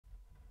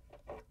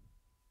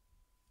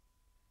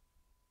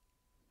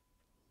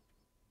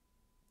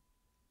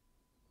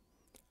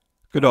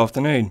Good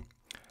afternoon.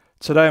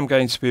 Today I'm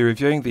going to be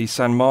reviewing the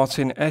San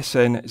Martin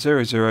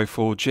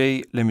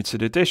SN004-G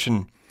limited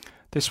edition.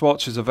 This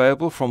watch is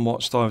available from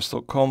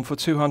watchdives.com for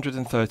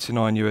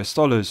 $239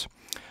 US.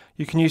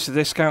 You can use the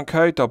discount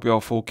code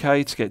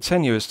WR4K to get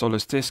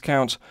 $10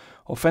 discount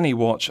off any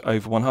watch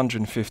over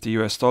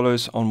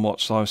 $150 on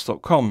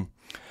watchdives.com.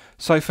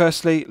 So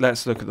firstly,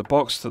 let's look at the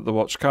box that the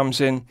watch comes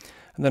in,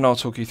 and then I'll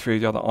talk you through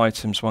the other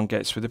items one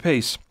gets with the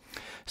piece.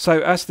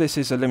 So as this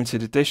is a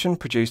limited edition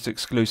produced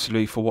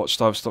exclusively for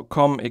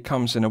watchdives.com, it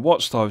comes in a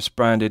Watchdives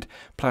branded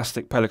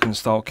plastic Pelican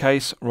style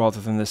case rather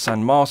than the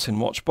San Martin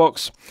watch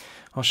box.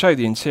 I'll show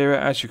the interior.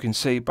 As you can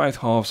see, both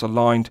halves are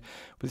lined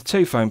with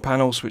two foam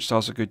panels, which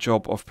does a good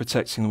job of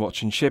protecting the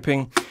watch in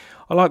shipping.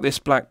 I like this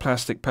black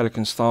plastic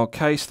Pelican style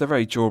case. They're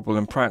very durable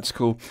and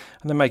practical,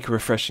 and they make a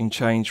refreshing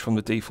change from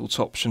the default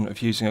option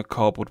of using a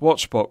cardboard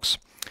watch box.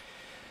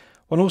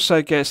 One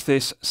also gets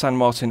this San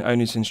Martin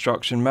owner's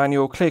instruction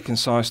manual, clear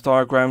concise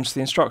diagrams.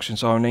 The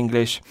instructions are in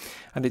English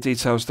and it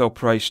details the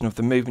operation of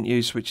the movement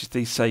use, which is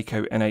the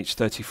Seiko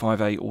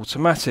NH35A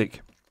automatic.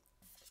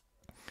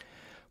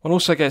 One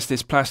also gets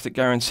this plastic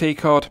guarantee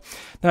card.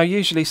 Now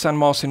usually San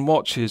Martin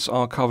watches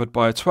are covered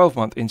by a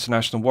 12-month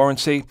international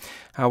warranty.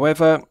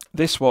 However,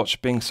 this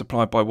watch being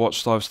supplied by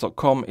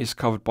watchdives.com is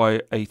covered by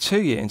a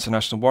 2-year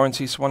international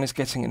warranty, so one is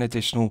getting an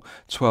additional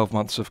 12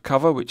 months of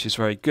cover, which is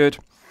very good.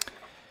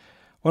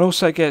 One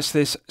also gets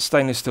this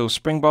stainless steel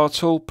spring bar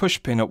tool,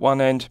 push pin at one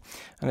end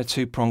and a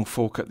 2-prong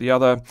fork at the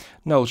other.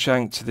 Knoll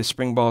shank to the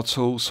spring bar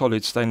tool,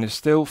 solid stainless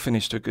steel,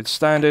 finished to a good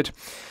standard.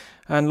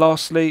 And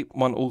lastly,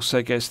 one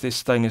also gets this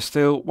stainless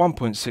steel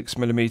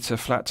 1.6mm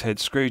flat head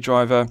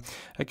screwdriver.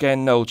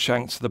 Again, knoll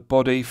shank to the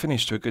body,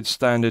 finished to a good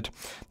standard.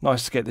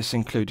 Nice to get this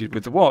included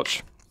with the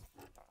watch.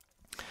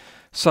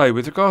 So,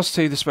 with regards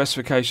to the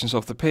specifications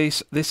of the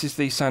piece, this is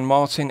the San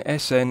Martin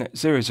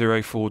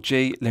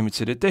SN004-G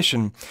limited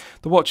edition.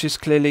 The watch is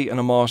clearly an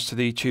homage to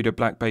the Tudor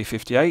Black Bay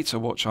 58, a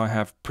watch I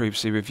have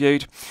previously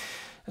reviewed.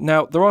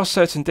 Now, there are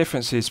certain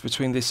differences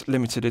between this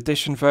limited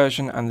edition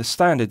version and the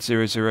standard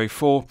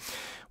 004.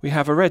 We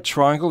have a red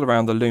triangle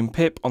around the loom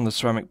pip on the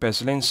ceramic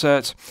bezel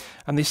insert,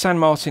 and the San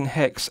Martin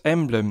hex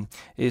emblem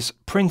is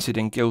printed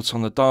in gilt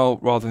on the dial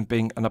rather than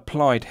being an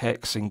applied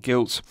hex in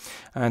gilt,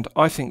 and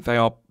I think they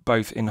are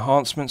both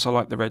enhancements. I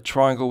like the red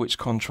triangle, which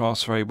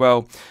contrasts very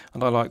well,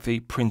 and I like the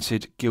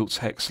printed gilt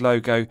hex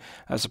logo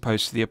as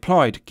opposed to the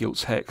applied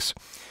gilt hex.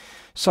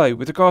 So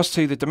with regards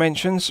to the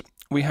dimensions,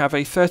 we have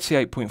a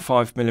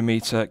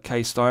 38.5mm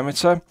case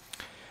diameter.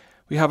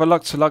 We have a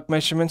lug-to-lug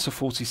measurement of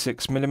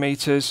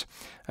 46mm,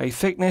 a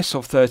thickness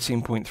of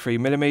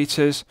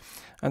 13.3mm,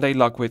 and a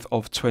lug width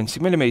of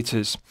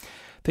 20mm.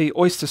 The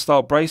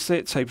oyster-style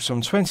bracelet tapers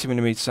from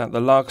 20mm at the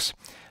lugs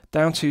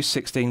down to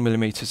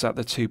 16mm at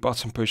the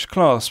 2-button push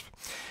clasp.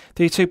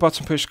 The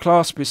 2-button push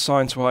clasp is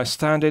signed to a high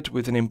standard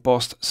with an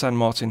embossed San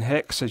Martin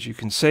hex, as you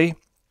can see.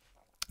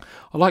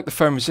 I like the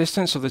firm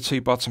resistance of the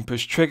 2-button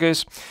push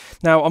triggers.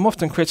 Now, I'm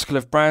often critical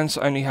of brands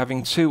only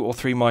having 2 or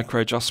 3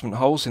 micro adjustment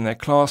holes in their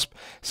clasp.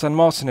 San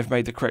Martin have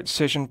made the correct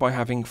decision by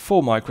having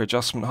 4 micro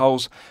adjustment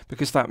holes,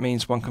 because that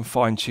means one can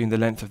fine tune the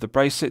length of the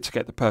bracelet to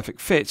get the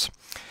perfect fit.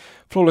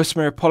 Flawless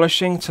mirror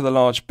polishing to the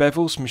large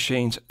bevels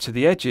machined to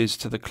the edges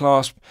to the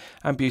clasp,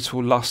 and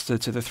beautiful lustre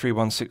to the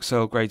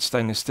 316L grade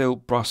stainless steel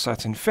brushed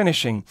satin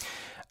finishing.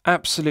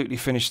 Absolutely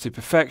finished to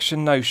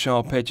perfection, no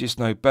sharp edges,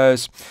 no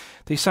burrs.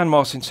 The San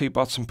Martin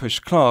 2-button push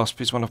clasp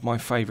is one of my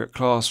favourite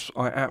clasps.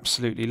 I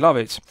absolutely love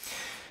it.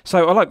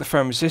 So I like the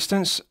firm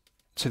resistance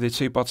to the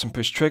 2-button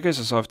push triggers,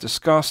 as I've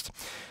discussed.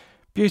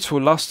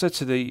 Beautiful lustre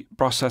to the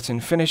brushed satin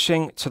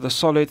finishing, to the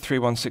solid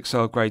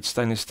 316L grade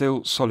stainless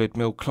steel solid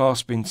mill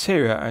clasp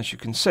interior, as you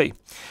can see.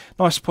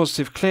 Nice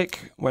positive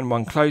click when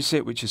one closes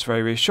it, which is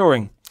very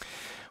reassuring.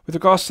 With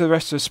regards to the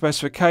rest of the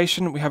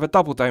specification, we have a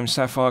double dome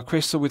sapphire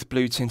crystal with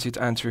blue tinted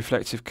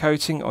anti-reflective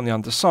coating on the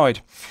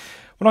underside.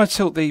 When I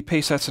tilt the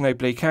piece at an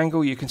oblique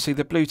angle, you can see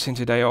the blue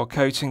tinted AR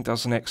coating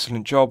does an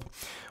excellent job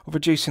of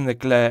reducing the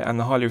glare and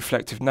the highly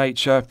reflective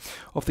nature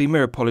of the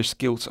mirror polished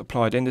gilt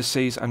applied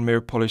indices and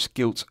mirror polished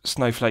gilt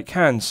snowflake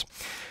hands.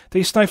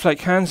 These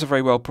snowflake hands are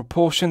very well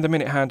proportioned. The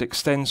minute hand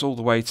extends all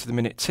the way to the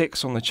minute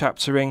ticks on the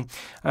chapter ring,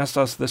 as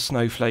does the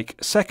snowflake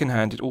second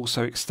hand. It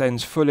also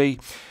extends fully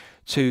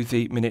to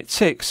the minute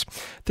ticks.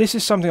 This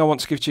is something I want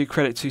to give due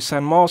credit to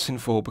San Martin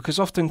for, because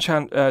often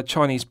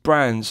Chinese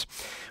brands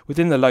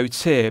within the low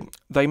tier,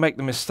 they make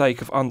the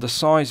mistake of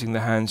undersizing the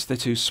hands. They're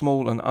too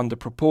small and under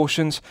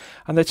proportions,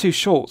 and they're too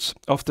short.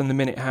 Often the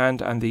minute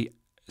hand and the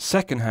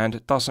second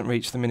hand doesn't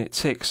reach the minute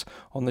ticks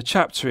on the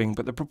chapter ring,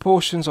 but the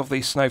proportions of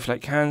these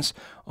snowflake hands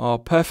are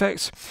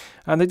perfect,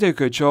 and they do a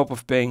good job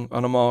of being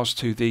an homage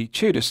to the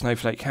Tudor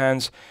snowflake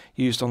hands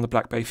used on the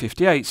Black Bay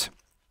 58.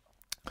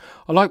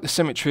 I like the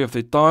symmetry of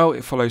the dial.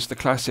 It follows the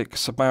classic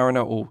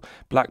Submariner or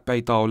Black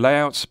Bay dial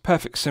layout.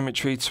 Perfect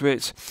symmetry to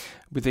it,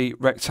 with the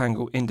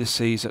rectangle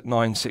indices at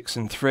 9, 6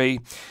 and 3.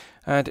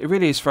 And it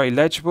really is very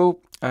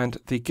legible, and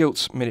the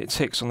gilt minute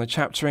ticks on the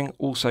chapter ring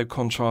also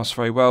contrast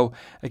very well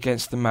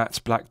against the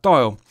matte black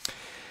dial.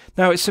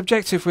 Now it's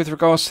subjective with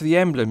regards to the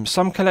emblem.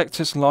 Some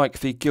collectors like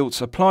the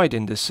gilt applied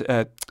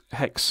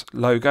hex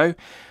logo.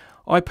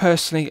 I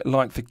personally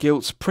like the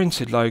gilt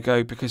printed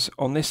logo because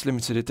on this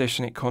limited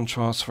edition it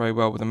contrasts very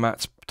well with the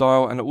matte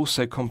dial, and it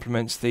also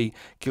complements the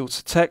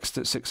gilt text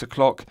at 6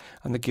 o'clock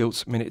and the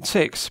gilt minute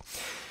ticks.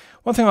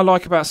 One thing I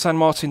like about San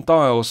Martin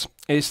dials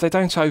is they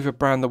don't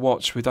overbrand the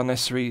watch with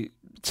unnecessary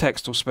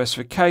text or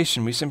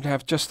specification. We simply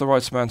have just the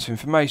right amount of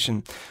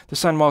information. The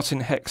San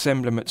Martin hex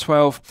emblem at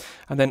 12,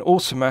 and then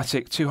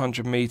automatic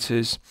 200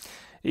 meters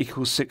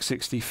equals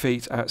 660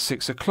 feet at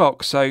 6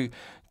 o'clock. So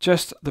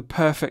just the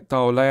perfect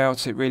dial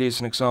layout. It really is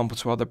an example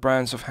to other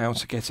brands of how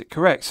to get it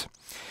correct.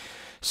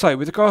 So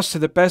with regards to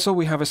the bezel,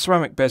 we have a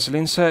ceramic bezel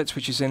insert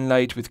which is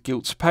inlaid with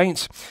gilt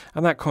paint,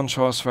 and that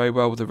contrasts very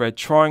well with the red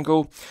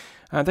triangle.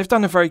 And they've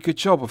done a very good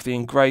job of the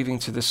engraving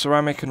to the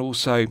ceramic and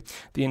also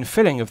the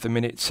infilling of the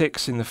minute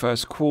ticks in the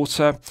first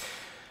quarter.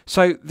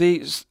 So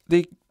the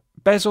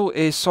bezel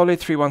is solid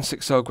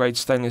 316L grade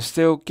stainless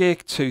steel, gear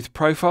tooth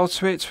profile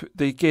to it.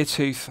 The gear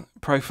tooth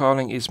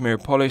profiling is mirror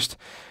polished,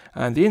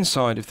 and the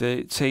inside of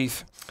the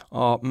teeth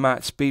are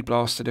matte bead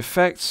blasted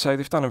effects. So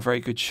they've done a very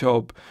good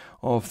job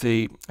of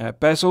the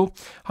bezel.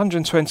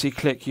 120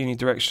 click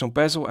unidirectional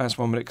bezel as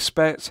one would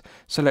expect.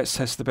 So let's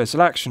test the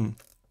bezel action.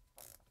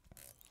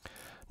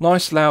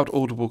 Nice loud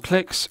audible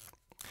clicks.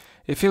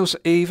 It feels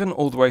even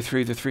all the way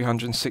through the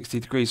 360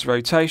 degrees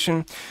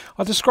rotation.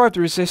 I describe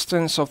the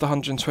resistance of the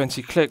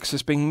 120 clicks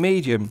as being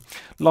medium,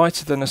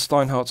 lighter than a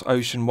Steinhardt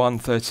Ocean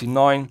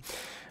 139,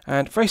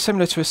 and very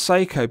similar to a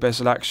Seiko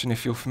bezel action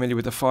if you're familiar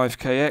with the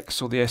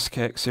 5KX or the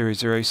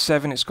SKX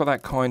 007. It's got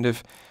that kind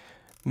of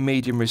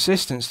medium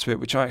resistance to it,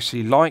 which I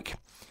actually like.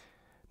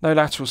 No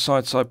lateral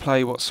side-side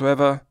play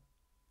whatsoever.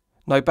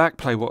 No back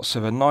play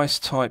whatsoever. Nice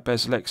tight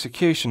bezel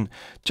execution.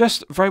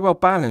 Just very well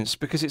balanced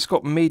because it's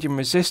got medium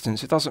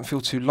resistance. It doesn't feel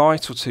too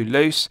light or too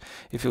loose.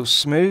 It feels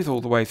smooth all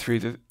the way through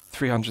the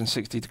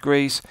 360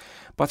 degrees,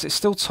 but it's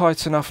still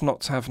tight enough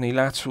not to have any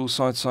lateral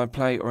side-side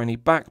play or any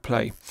back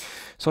play.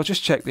 So I'll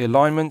just check the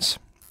alignment.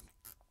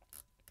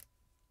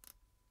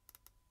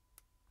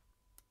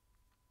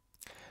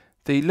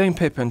 The loom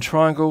pip and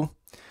triangle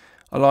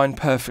align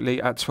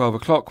perfectly at 12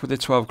 o'clock with the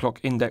 12 o'clock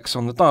index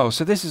on the dial.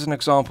 So this is an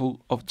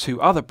example of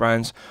two other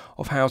brands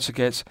of how to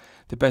get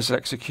the bezel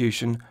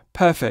execution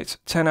perfect.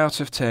 10 out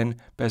of 10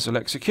 bezel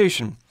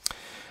execution.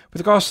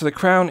 With regards to the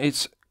crown,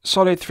 it's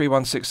solid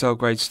 316L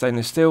grade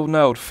stainless steel,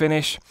 nailed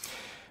finish,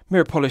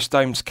 mirror polished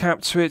domed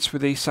cap to it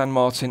with the San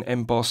Martin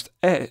embossed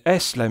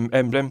S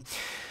emblem.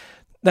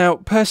 Now,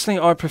 personally,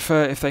 I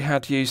prefer if they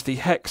had used the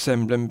hex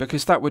emblem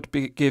because that would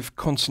give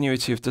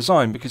continuity of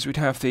design, because we'd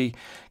have the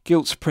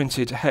gilt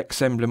printed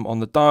hex emblem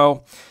on the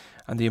dial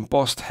and the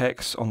embossed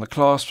hex on the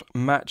clasp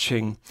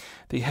matching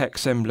the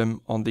hex emblem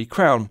on the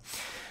crown.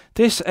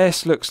 This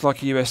S looks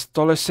like a US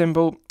dollar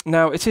symbol.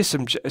 Now, it is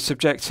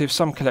subjective.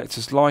 Some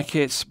collectors like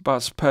it,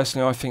 but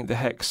personally I think the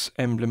hex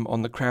emblem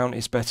on the crown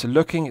is better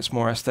looking. It's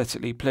more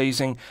aesthetically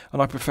pleasing, and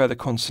I prefer the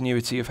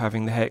continuity of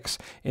having the hex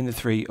in the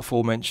three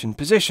aforementioned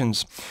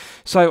positions.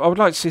 So I would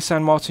like to see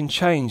San Martin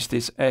change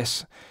this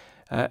S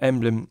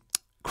emblem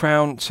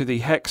crown to the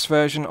hex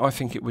version. I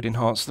think it would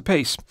enhance the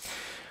piece.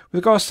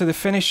 With regards to the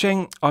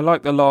finishing, I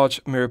like the large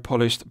mirror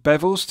polished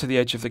bevels to the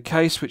edge of the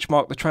case, which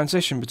mark the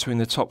transition between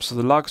the tops of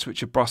the lugs,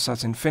 which are brushed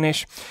satin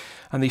finish,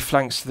 and the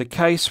flanks to the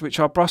case, which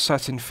are brushed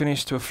satin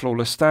finish to a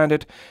flawless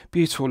standard.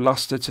 Beautiful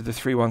lustre to the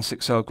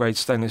 316L grade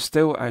stainless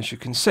steel, as you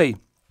can see.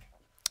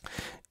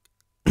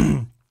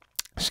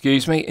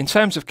 Excuse me. In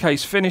terms of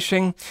case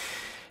finishing,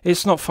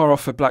 it's not far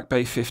off a Black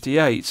Bay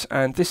 58,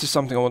 and this is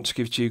something I want to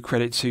give due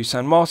credit to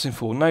San Martin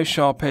for. No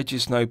sharp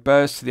edges, no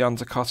burrs to the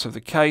undercut of the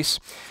case.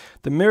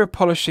 The mirror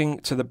polishing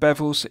to the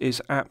bevels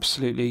is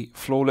absolutely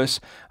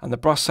flawless, and the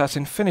brushed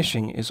satin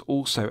finishing is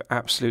also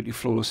absolutely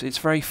flawless. It's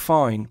very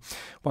fine.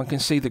 One can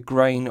see the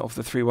grain of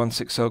the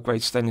 316L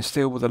grade stainless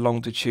steel with a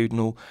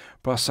longitudinal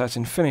brushed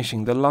satin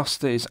finishing. The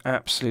lustre is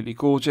absolutely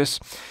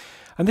gorgeous.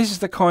 And this is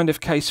the kind of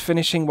case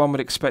finishing one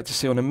would expect to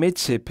see on a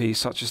mid-tier piece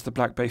such as the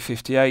Black Bay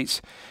 58,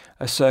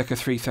 a circa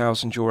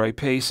 3,000 euro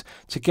piece.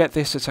 To get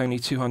this at only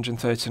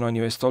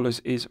 $239 US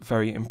is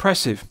very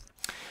impressive.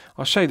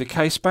 I'll show you the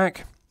case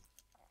back.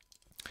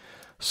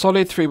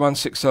 Solid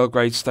 316L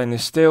grade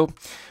stainless steel.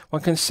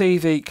 One can see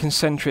the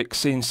concentric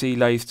CNC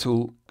lathe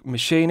tool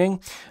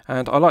machining,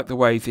 and I like the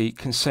way the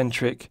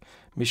concentric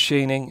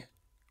machining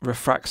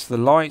refracts the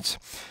light.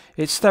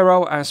 It's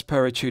sterile as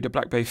per a Tudor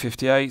Black Bay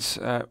 58,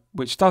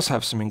 which does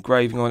have some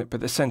engraving on it,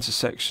 but the centre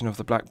section of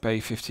the Black Bay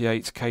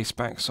 58 case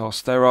backs are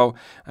sterile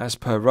as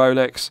per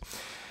Rolex.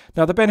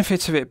 Now, the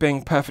benefit of it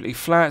being perfectly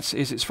flat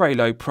is it's very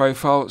low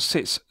profile,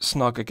 sits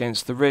snug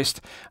against the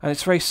wrist, and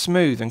it's very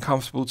smooth and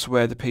comfortable to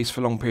wear the piece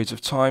for long periods of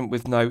time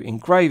with no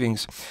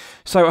engravings.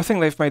 So I think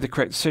they've made the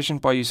correct decision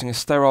by using a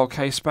sterile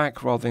case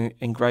back rather than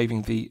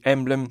engraving the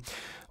emblem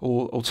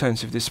or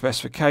alternative the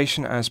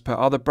specification as per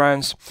other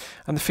brands.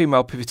 And the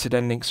female pivoted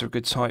end links are a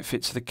good tight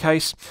fit to the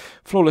case.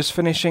 Flawless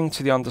finishing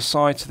to the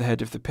underside to the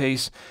head of the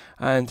piece,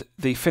 and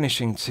the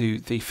finishing to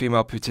the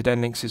female pivoted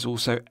end links is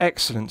also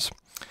excellent.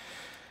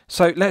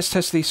 So let's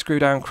test the screw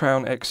down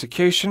crown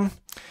execution.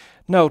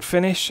 Nailed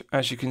finish,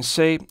 as you can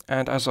see,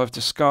 and as I've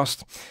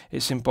discussed,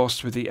 it's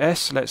embossed with the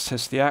S. Let's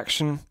test the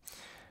action.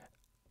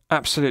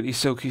 Absolutely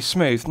silky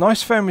smooth.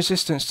 Nice firm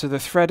resistance to the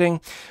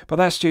threading, but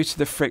that's due to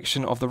the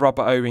friction of the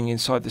rubber O-ring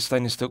inside the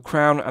stainless steel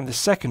crown and the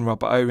second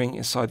rubber O-ring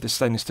inside the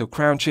stainless steel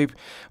crown tube.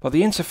 But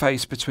the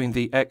interface between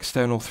the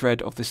external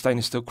thread of the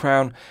stainless steel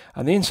crown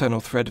and the internal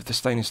thread of the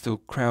stainless steel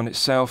crown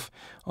itself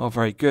are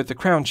very good. The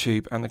crown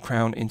tube and the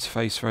crown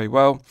interface very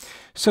well.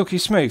 Silky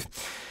smooth.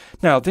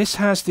 Now this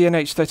has the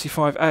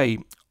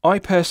NH35A. I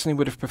personally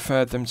would have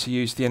preferred them to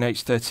use the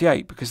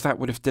NH38 because that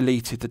would have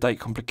deleted the date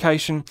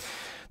complication.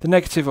 The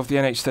negative of the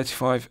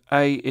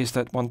NH35A is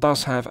that one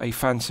does have a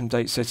phantom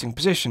date setting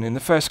position. In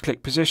the first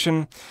click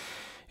position,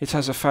 it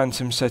has a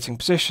phantom setting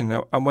position.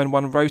 Now, and when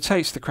one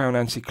rotates the crown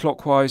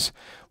anti-clockwise,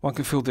 one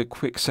can feel the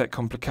quick set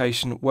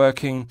complication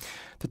working.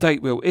 The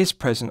date wheel is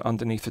present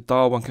underneath the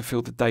dial. One can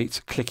feel the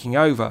date clicking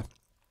over.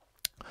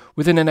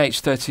 Within an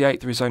NH38,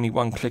 there is only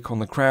one click on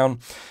the crown,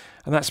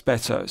 and that's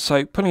better.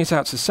 So pulling it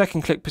out to the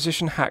second click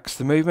position hacks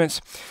the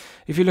movement.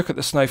 If you look at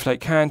the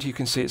snowflake hand, you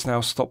can see it's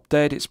now stopped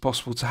dead. It's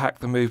possible to hack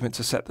the movement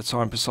to set the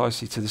time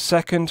precisely to the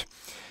second.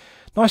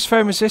 Nice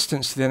firm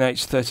resistance to the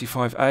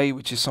NH35A,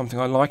 which is something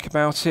I like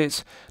about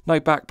it. No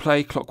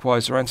backplay,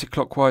 clockwise or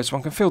anti-clockwise.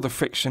 One can feel the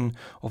friction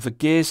of the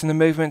gears in the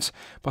movement,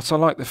 but I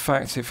like the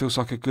fact it feels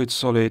like a good,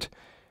 solid,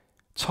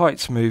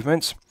 tight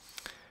movement.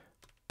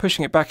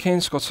 Pushing it back in,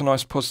 it's got a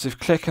nice positive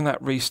click, and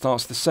that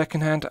restarts the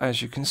second hand,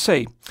 as you can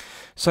see.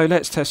 So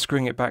let's test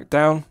screwing it back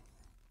down.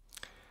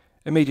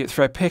 Immediate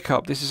thread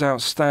pickup. This is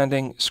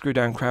outstanding screw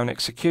down crown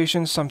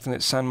execution, something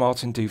that San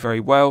Martin do very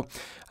well,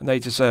 and they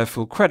deserve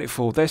full credit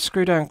for. Their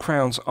screw down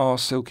crowns are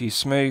silky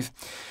smooth,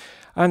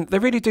 and they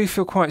really do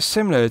feel quite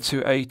similar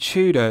to a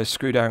Tudor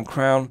screw down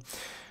crown,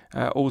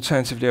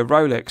 alternatively a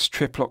Rolex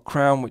triplock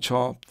crown, which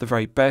are the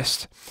very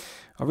best.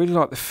 I really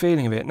like the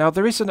feeling of it. Now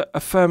there is a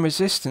firm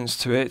resistance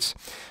to it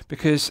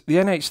because the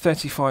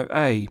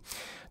NH35A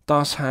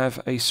does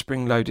have a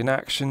spring load in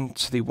action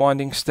to the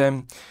winding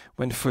stem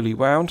when fully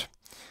wound.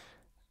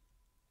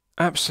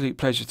 Absolute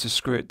pleasure to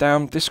screw it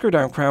down. This screw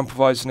down crown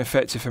provides an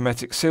effective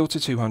hermetic seal to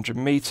 200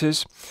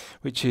 meters,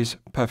 which is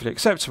perfectly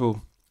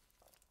acceptable.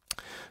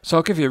 So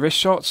I'll give you a wrist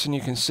shot and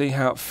you can see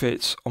how it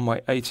fits on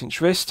my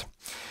 8-inch wrist.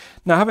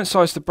 Now I haven't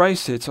sized the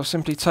bracelet, I've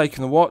simply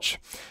taken the watch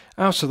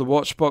out of the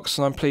watch box,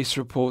 and I'm pleased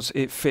to report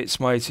it fits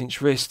my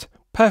 8-inch wrist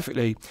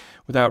perfectly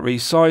without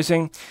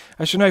resizing.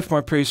 As you know from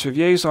my previous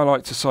reviews, I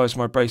like to size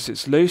my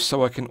bracelets loose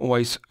so I can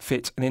always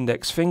fit an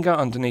index finger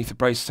underneath the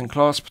bracelet and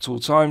clasp at all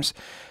times.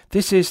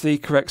 This is the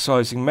correct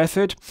sizing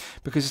method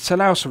because it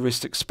allows for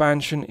wrist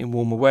expansion in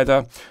warmer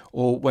weather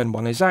or when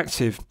one is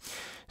active.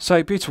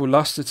 So beautiful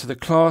luster to the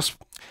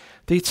clasp.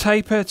 The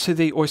taper to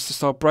the oyster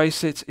style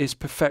bracelet is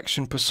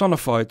perfection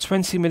personified.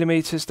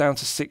 20mm down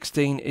to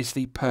 16 is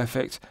the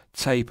perfect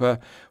taper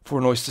for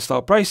an oyster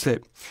style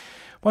bracelet.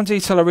 One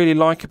detail I really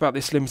like about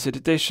this limited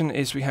edition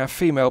is we have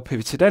female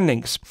pivoted end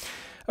links.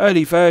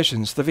 Early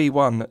versions, the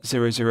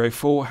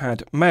V1004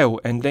 had male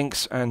end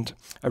links and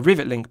a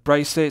rivet link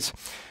bracelet,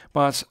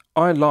 but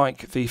I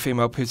like the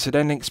female pivoted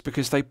end links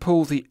because they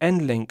pull the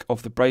end link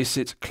of the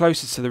bracelet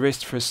closer to the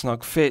wrist for a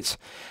snug fit,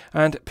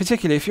 and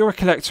particularly if you're a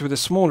collector with a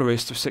smaller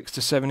wrist of 6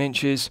 to 7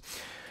 inches,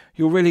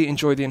 you'll really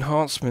enjoy the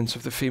enhancement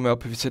of the female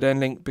pivoted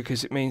end link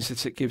because it means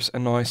that it gives a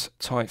nice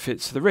tight fit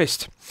to the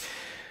wrist.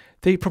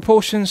 The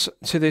proportions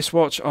to this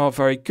watch are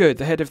very good.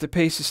 The head of the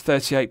piece is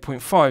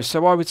 38.5,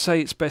 so I would say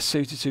it's best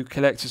suited to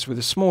collectors with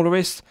a smaller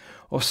wrist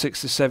of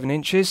 6 to 7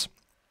 inches.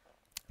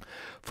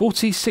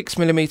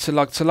 46mm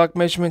lug-to-lug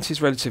measurement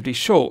is relatively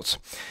short.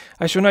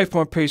 As you'll know from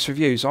my previous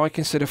reviews, I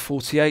consider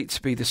 48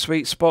 to be the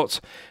sweet spot.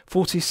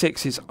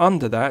 46 is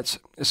under that,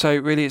 so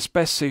really it's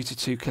best suited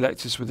to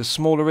collectors with a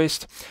smaller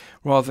wrist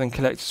rather than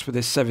collectors with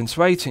a 7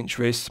 to 8 inch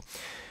wrist.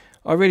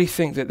 I really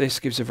think that this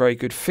gives a very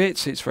good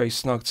fit. It's very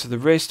snug to the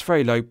wrist,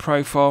 very low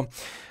profile,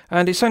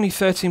 and it's only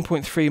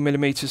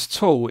 13.3mm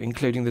tall,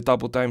 including the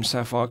double dome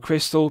sapphire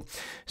crystal,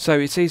 so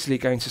it's easily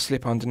going to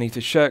slip underneath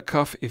a shirt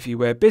cuff if you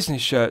wear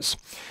business shirts.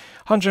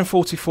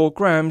 144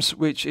 grams,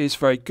 which is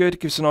very good,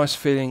 gives a nice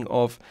feeling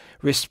of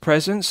wrist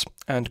presence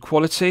and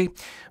quality,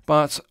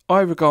 but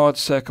I regard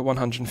circa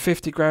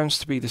 150 grams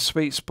to be the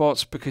sweet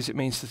spot because it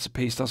means that the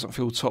piece doesn't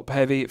feel top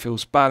heavy, it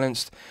feels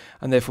balanced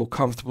and therefore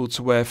comfortable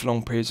to wear for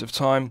long periods of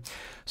time,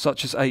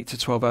 such as 8 to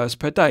 12 hours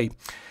per day.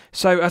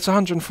 So at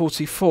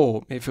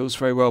 144 it feels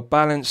very well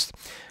balanced,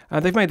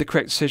 and they've made the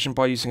correct decision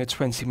by using a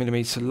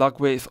 20mm lug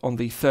width on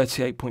the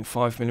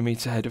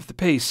 38.5mm head of the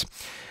piece.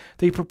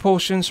 The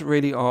proportions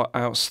really are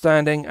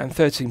outstanding, and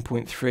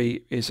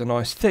 13.3 is a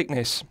nice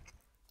thickness.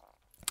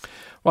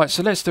 Right,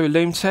 so let's do a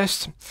lume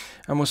test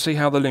and we'll see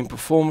how the lume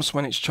performs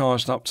when it's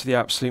charged up to the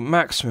absolute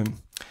maximum.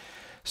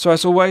 So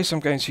as always, I'm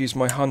going to use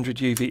my 100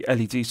 UV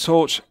LED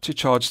torch to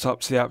charge it up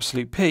to the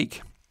absolute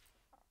peak.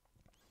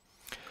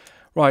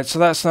 Right, so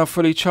that's now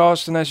fully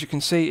charged, and as you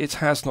can see, it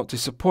has not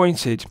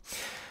disappointed.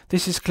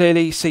 This is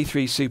clearly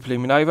C3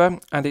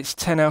 Superluminova, and it's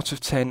 10 out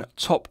of 10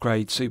 top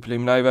grade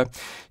Superluminova.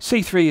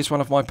 C3 is one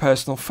of my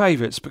personal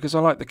favourites because I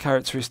like the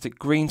characteristic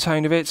green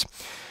tone of it.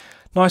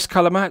 Nice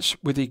colour match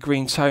with the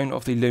green tone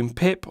of the lume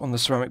pip on the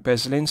ceramic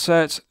bezel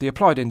insert, the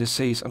applied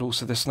indices and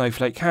also the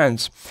snowflake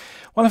hands.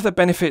 One of the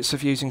benefits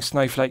of using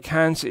snowflake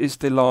hands is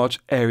the large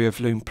area of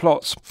lume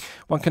plots.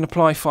 One can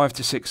apply 5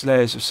 to 6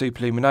 layers of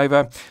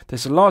Superluminova.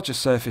 There's a larger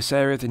surface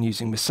area than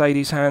using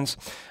Mercedes hands,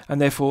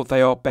 and therefore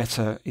they are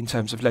better in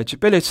terms of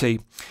legibility.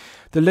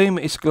 The lume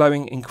is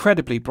glowing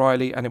incredibly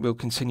brightly, and it will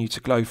continue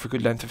to glow for a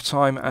good length of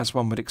time, as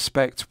one would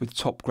expect with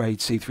top grade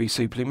C3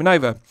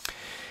 Superluminova.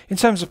 In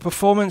terms of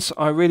performance,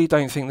 I really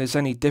don't think there's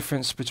any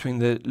difference between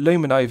the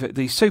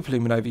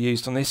Superluminova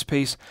used on this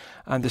piece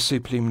and the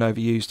Superluminova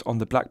used on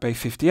the Black Bay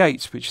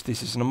 58, which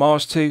this is an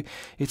homage to.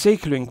 It's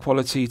equal in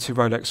quality to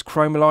Rolex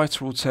Chromolite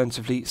or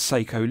alternatively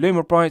Seiko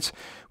Lumibright,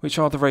 which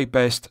are the very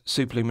best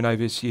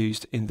Superluminovas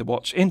used in the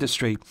watch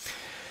industry.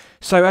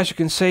 So as you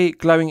can see,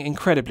 glowing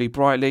incredibly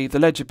brightly, the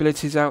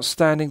legibility is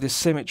outstanding, the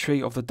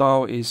symmetry of the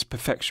dial is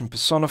perfection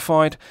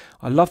personified.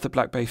 I love the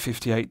Black Bay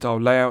 58 dial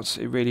layout,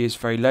 it really is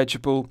very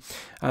legible,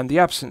 and the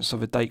absence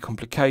of a date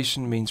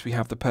complication means we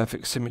have the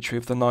perfect symmetry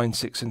of the 9,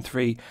 6 and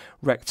 3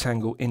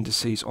 rectangle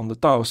indices on the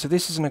dial. So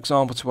this is an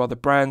example to other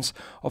brands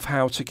of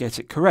how to get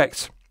it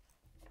correct.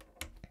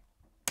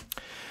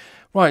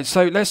 Right,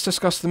 so let's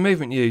discuss the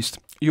movement used.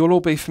 You'll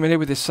all be familiar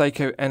with this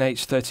Seiko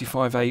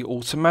NH35A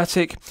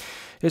automatic.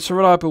 It's a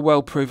reliable,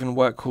 well-proven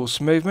workhorse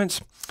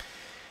movement.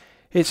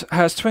 It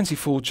has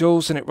 24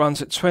 joules and it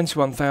runs at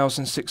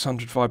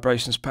 21,600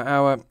 vibrations per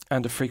hour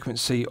and a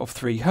frequency of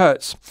 3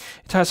 Hz.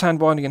 It has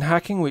hand winding and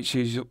hacking, which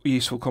is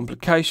useful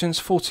complications.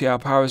 40-hour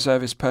power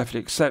reserve is perfectly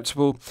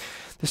acceptable.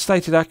 The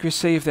stated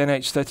accuracy of the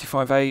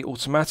NH35A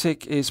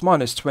automatic is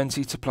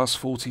 -20 to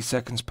 +40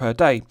 seconds per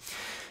day.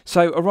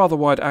 So a rather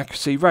wide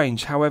accuracy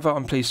range. However,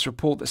 I'm pleased to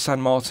report that San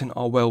Martin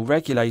are well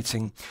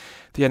regulating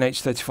the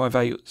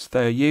NH35A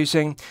they're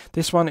using.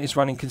 This one is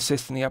running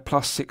consistently at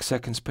 +6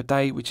 seconds per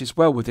day, which is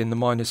well within the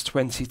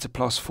 -20 to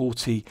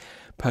 +40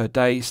 per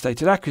day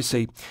stated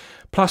accuracy.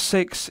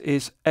 +6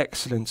 is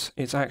excellent.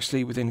 It's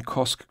actually within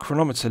COSC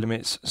chronometer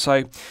limits.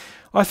 So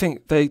I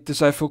think they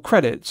deserve full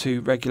credit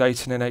to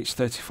regulating an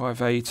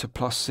NH35A to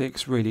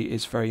 +6. Really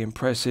is very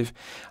impressive.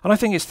 And I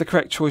think it's the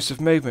correct choice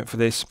of movement for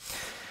this.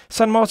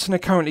 San Martin are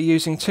currently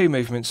using 2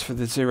 movements for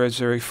the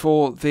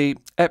 004, the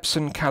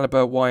Epson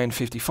Caliber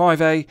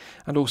YN55A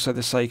and also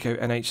the Seiko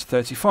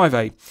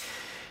NH35A.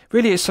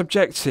 Really it's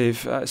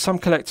subjective. Some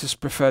collectors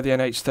prefer the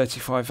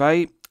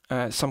NH35A,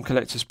 some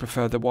collectors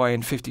prefer the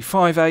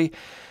YN55A.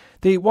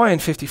 The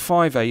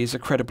YN55A is a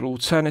credible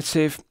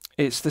alternative.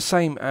 It's the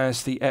same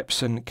as the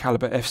Epson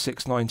Caliber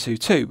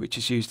F6922, which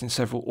is used in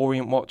several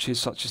Orient watches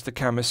such as the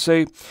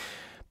Kamasu.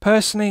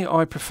 Personally,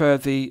 I prefer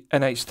the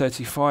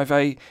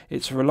NH35A.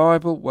 It's a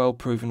reliable,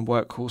 well-proven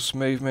workhorse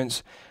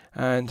movement,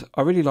 and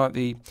I really like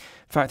the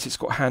fact it's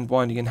got hand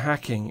winding and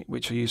hacking,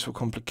 which are useful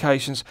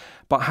complications.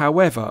 But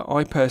however,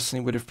 I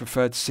personally would have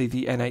preferred to see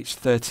the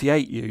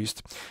NH38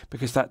 used,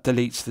 because that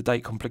deletes the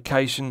date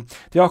complication.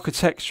 The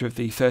architecture of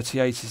the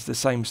 38 is the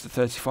same as the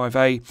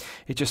 35A,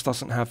 it just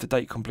doesn't have the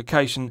date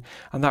complication,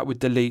 and that would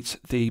delete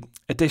the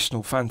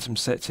additional phantom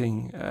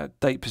setting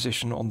date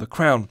position on the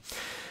crown.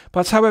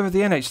 But however,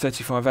 the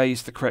NH35A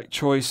is the correct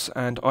choice,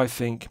 and I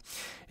think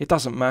it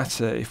doesn't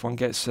matter if one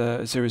gets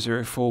a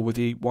 004 with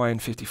the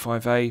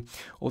YN55A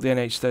or the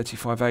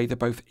NH35A, they're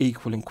both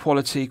equal in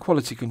quality.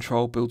 Quality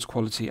control builds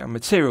quality and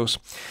materials.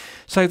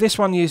 So this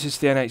one uses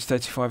the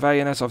NH35A,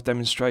 and as I've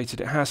demonstrated,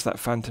 it has that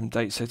phantom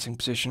date setting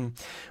position,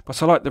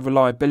 but I like the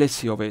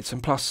reliability of it,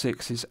 and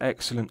 +6 is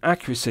excellent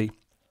accuracy.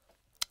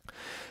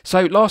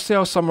 So lastly,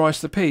 I'll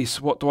summarise the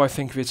piece. What do I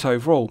think of it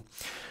overall?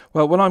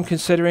 Well, when I'm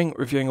considering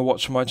reviewing a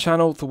watch on my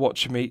channel, the watch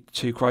should meet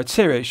 2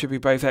 criteria. It should be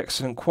both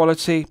excellent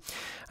quality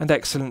and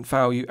excellent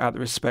value at the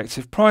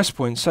respective price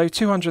points. So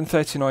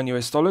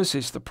 $239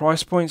 is the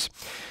price point.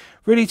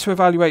 Really, to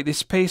evaluate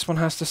this piece, one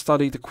has to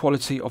study the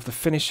quality of the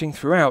finishing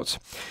throughout.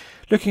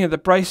 Looking at the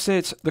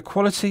bracelet, the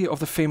quality of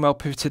the female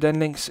pivoted end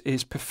links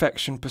is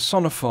perfection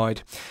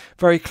personified.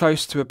 Very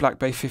close to a Black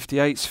Bay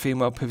 58's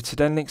female pivoted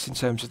end links in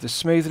terms of the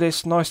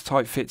smoothness, nice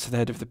tight fit to the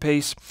head of the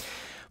piece.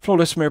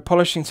 Flawless mirror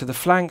polishing to the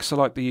flanks. I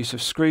like the use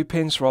of screw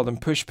pins rather than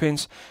push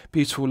pins.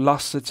 Beautiful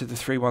luster to the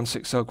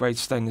 316L grade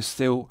stainless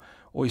steel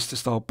oyster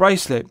style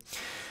bracelet.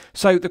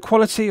 So the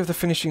quality of the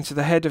finishing to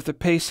the head of the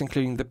piece,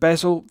 including the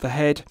bezel, the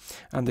head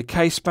and the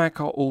case back,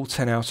 are all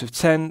 10 out of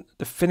 10.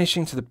 The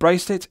finishing to the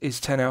bracelet is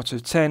 10 out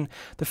of 10.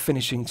 The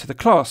finishing to the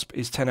clasp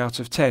is 10 out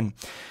of 10.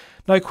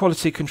 No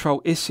quality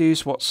control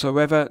issues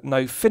whatsoever.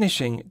 No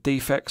finishing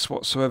defects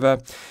whatsoever.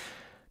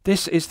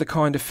 This is the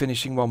kind of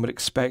finishing one would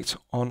expect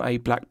on a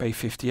Black Bay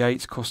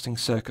 58 costing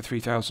circa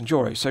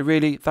 €3,000. So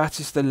really, that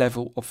is the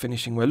level of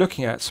finishing we're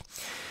looking at.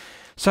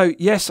 So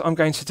yes, I'm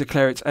going to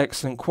declare it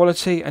excellent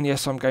quality, and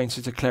yes, I'm going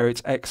to declare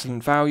it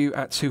excellent value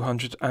at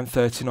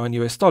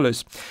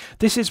 $239.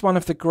 This is one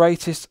of the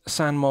greatest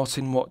San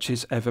Martin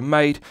watches ever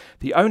made.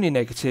 The only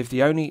negative,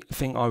 the only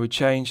thing I would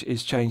change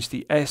is change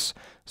the S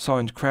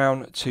signed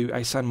crown to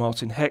a San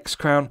Martin hex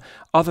crown.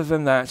 Other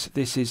than that,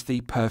 this is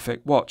the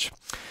perfect watch.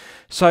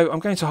 So I'm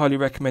going to highly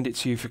recommend it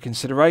to you for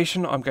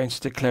consideration. I'm going to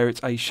declare it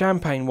a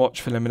champagne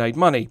watch for lemonade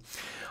money.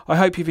 I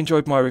hope you've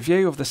enjoyed my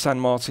review of the San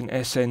Martin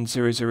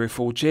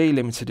SN004-G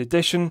limited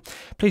edition.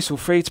 Please feel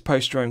free to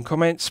post your own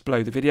comments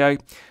below the video.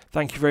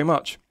 Thank you very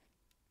much.